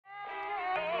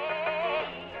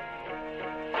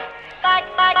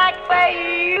way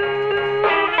you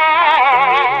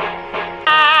act.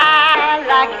 I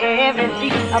like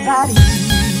everything about you.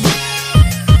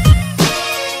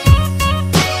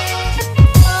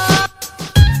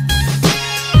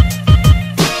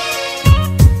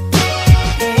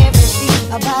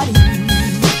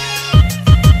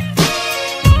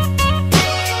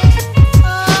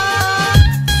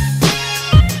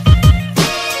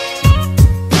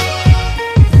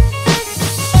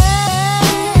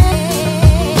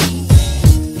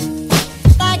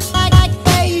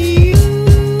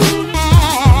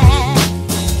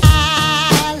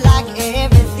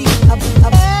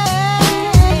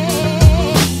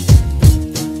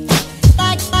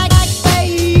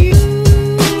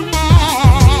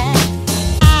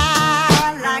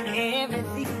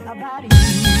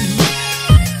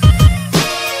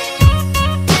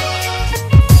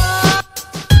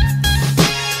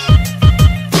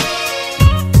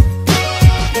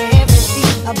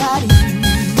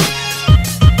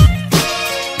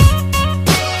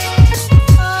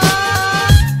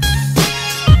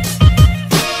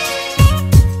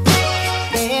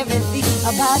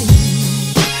 About you.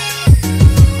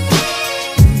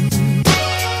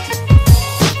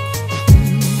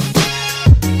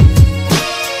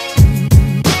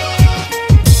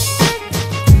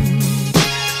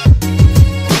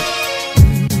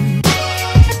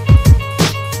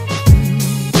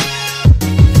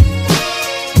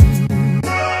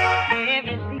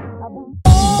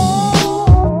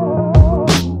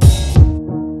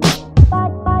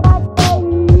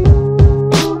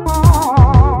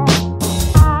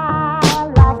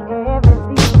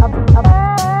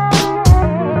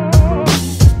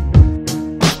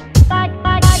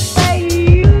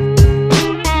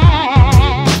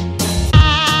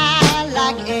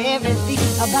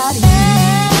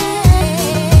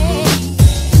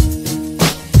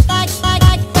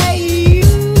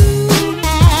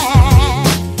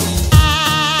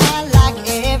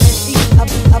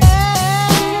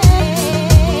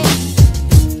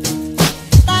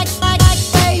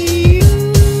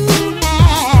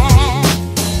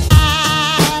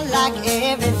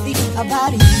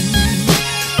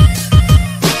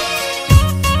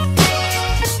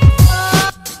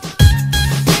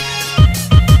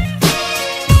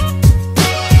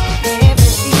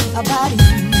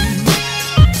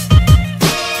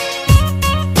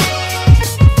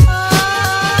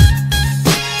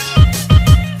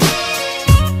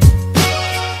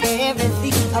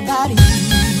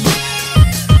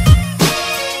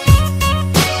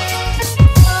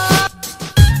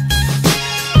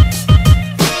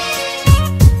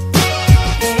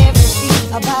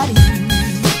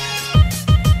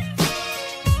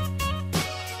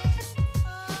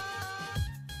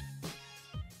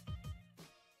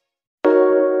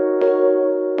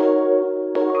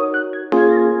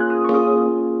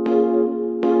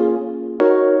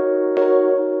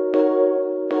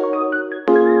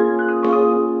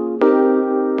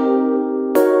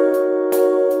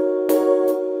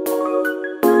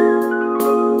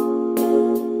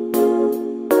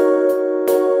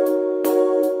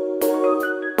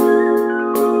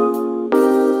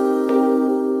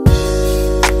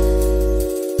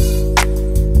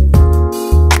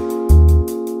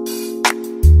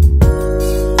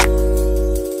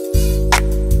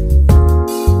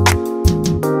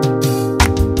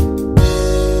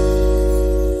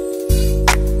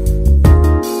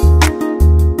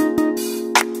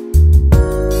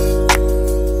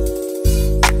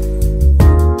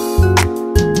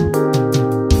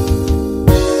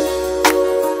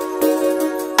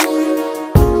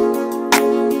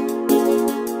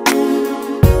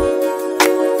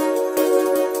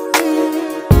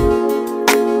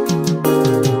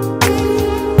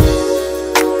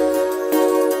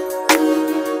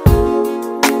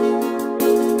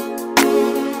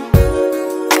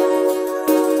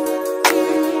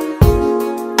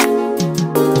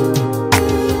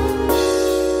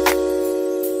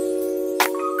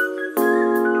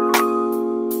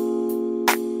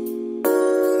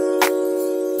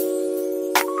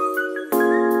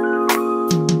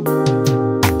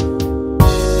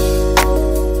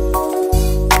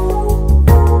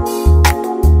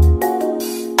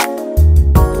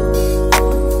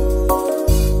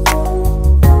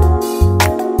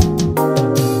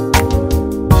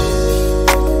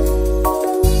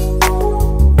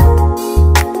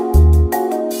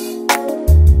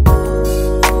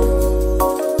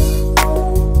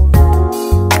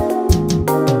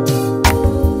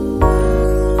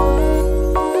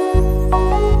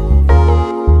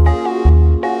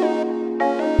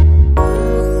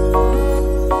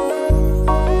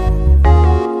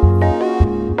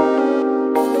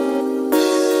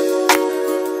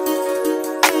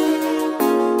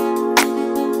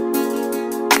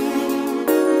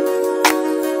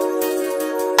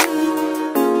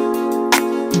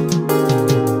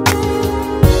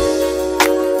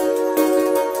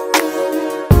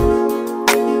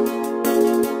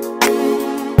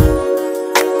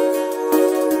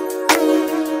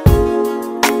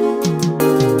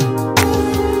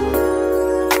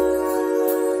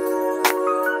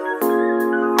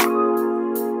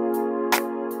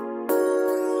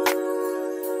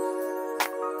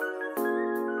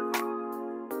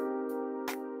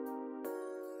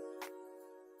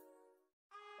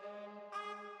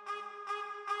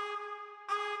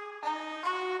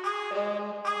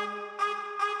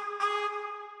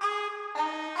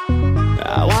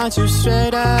 I want you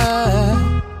straight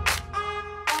up.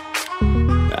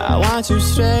 I want you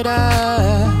straight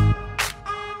up.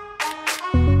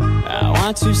 I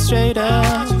want you straight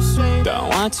up. Don't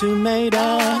want you made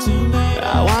up.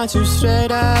 I want you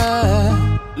straight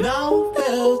up. No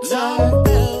filter.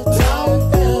 No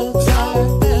filter.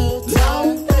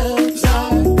 No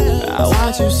filter. I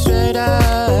want you straight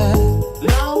up.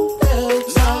 No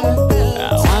filter.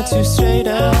 I want you straight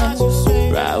up.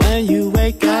 Right when you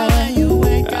wake up.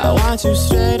 I want you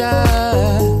straight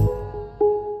up.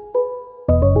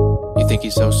 You think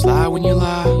you're so sly when you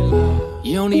lie?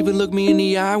 You don't even look me in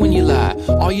the eye when you lie.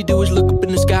 All you do is look up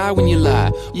in the sky when you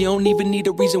lie. You don't even need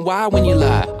a reason why when you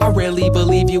lie. I rarely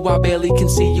believe you, I barely can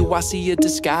see you. I see a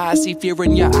disguise, see fear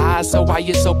in your eyes. So why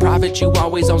you so private, you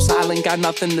always on silent. Got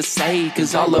nothing to say,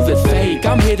 cause all of it fake.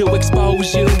 I'm here to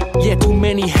expose you, yeah, too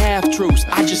many half-truths,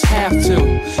 I just have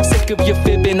to. Sick of your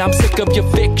fibbing, I'm sick of your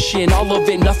fiction. All of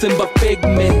it, nothing but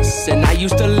figments. And I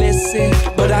used to listen,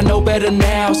 but I know better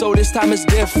now, so this time it's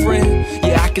different.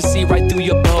 Yeah, I can see right through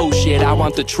your bullshit. I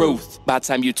want the truth by the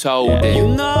time you told it. You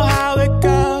know how it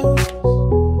goes.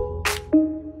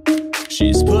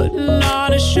 She's putting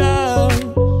on a show.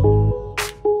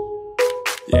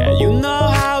 Yeah, you know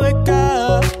how it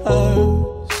goes.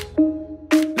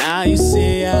 Now you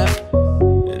see her,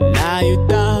 and now you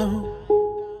don't.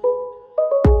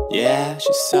 Yeah,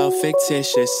 she's so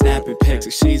fictitious, snapping pics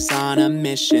like she's on a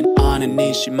mission. On her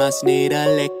knees, she must need a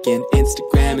licking.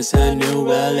 Instagram is her new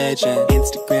religion.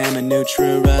 Instagram a new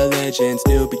true religion.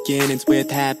 New beginnings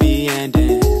with happy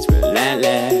endings.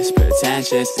 Relentless,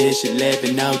 pretentious. Is she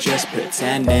living? No, just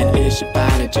pretending. Is she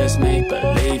buying it? Just make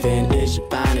believing. Is she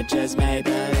buying it? Just make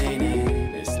believing.